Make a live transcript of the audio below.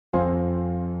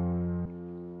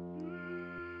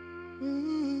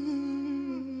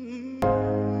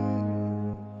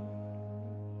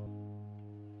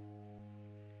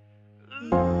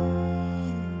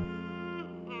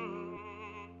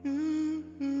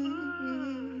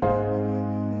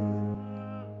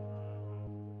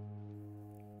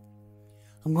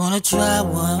I'm gonna try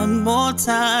one more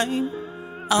time.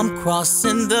 I'm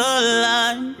crossing the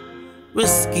line,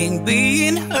 risking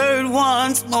being hurt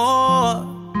once more.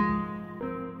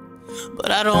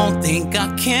 But I don't think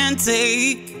I can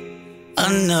take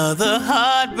another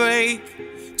heartbreak.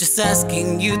 Just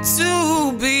asking you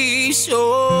to be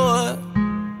sure.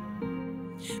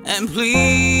 And please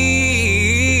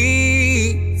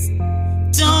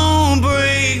don't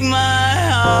break my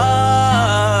heart.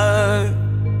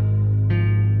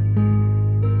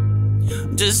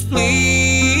 Just please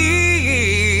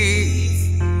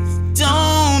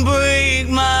don't break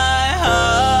my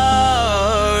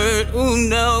heart. Oh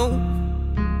no,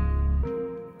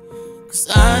 'cause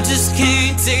I just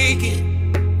can't take it.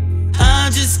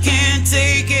 I just can't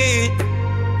take it.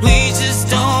 Please just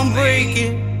don't break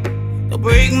it. Don't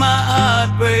break my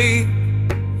heart, break.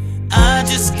 I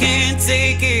just can't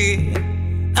take it.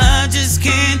 I just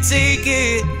can't take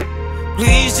it.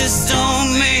 Please just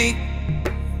don't make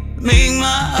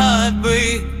my heart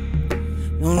break.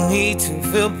 No need to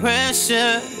feel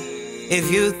pressure.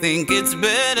 If you think it's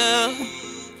better,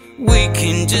 we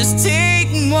can just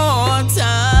take more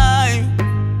time.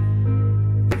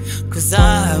 'Cause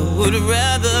I would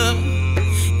rather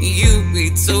you be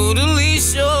totally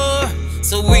sure,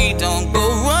 so we don't go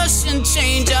rush and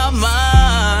change our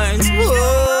minds.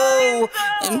 Oh,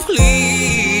 and please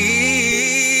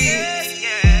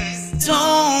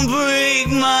don't break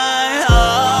my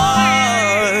heart.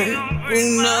 Oh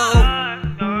no,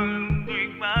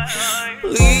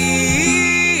 please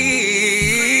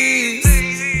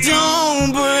don't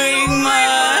break my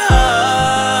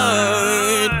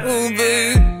heart. Oh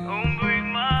babe,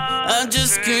 I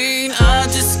just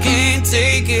can't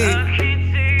take it.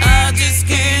 I just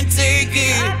can't take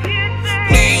it.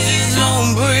 Please just don't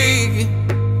break it.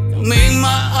 Don't make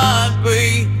my heart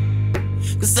break.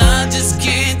 'Cause I just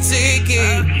can't take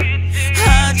it.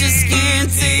 I just can't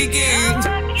take it.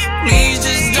 Please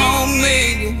just don't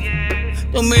make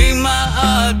my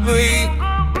heart break.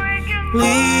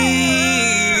 Please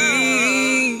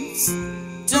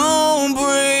don't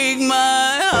break my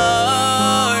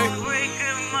heart.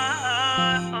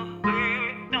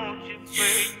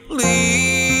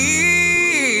 Please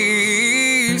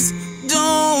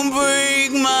don't break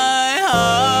my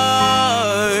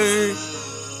heart.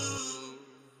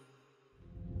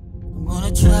 I'm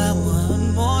gonna try one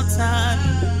more time.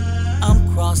 I'm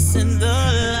crossing the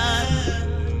line,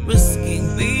 risking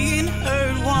being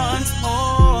hurt once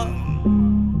more.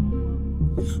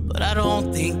 But I don't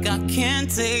think I can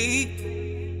take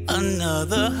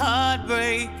another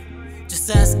heartbreak. Just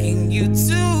asking you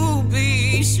to be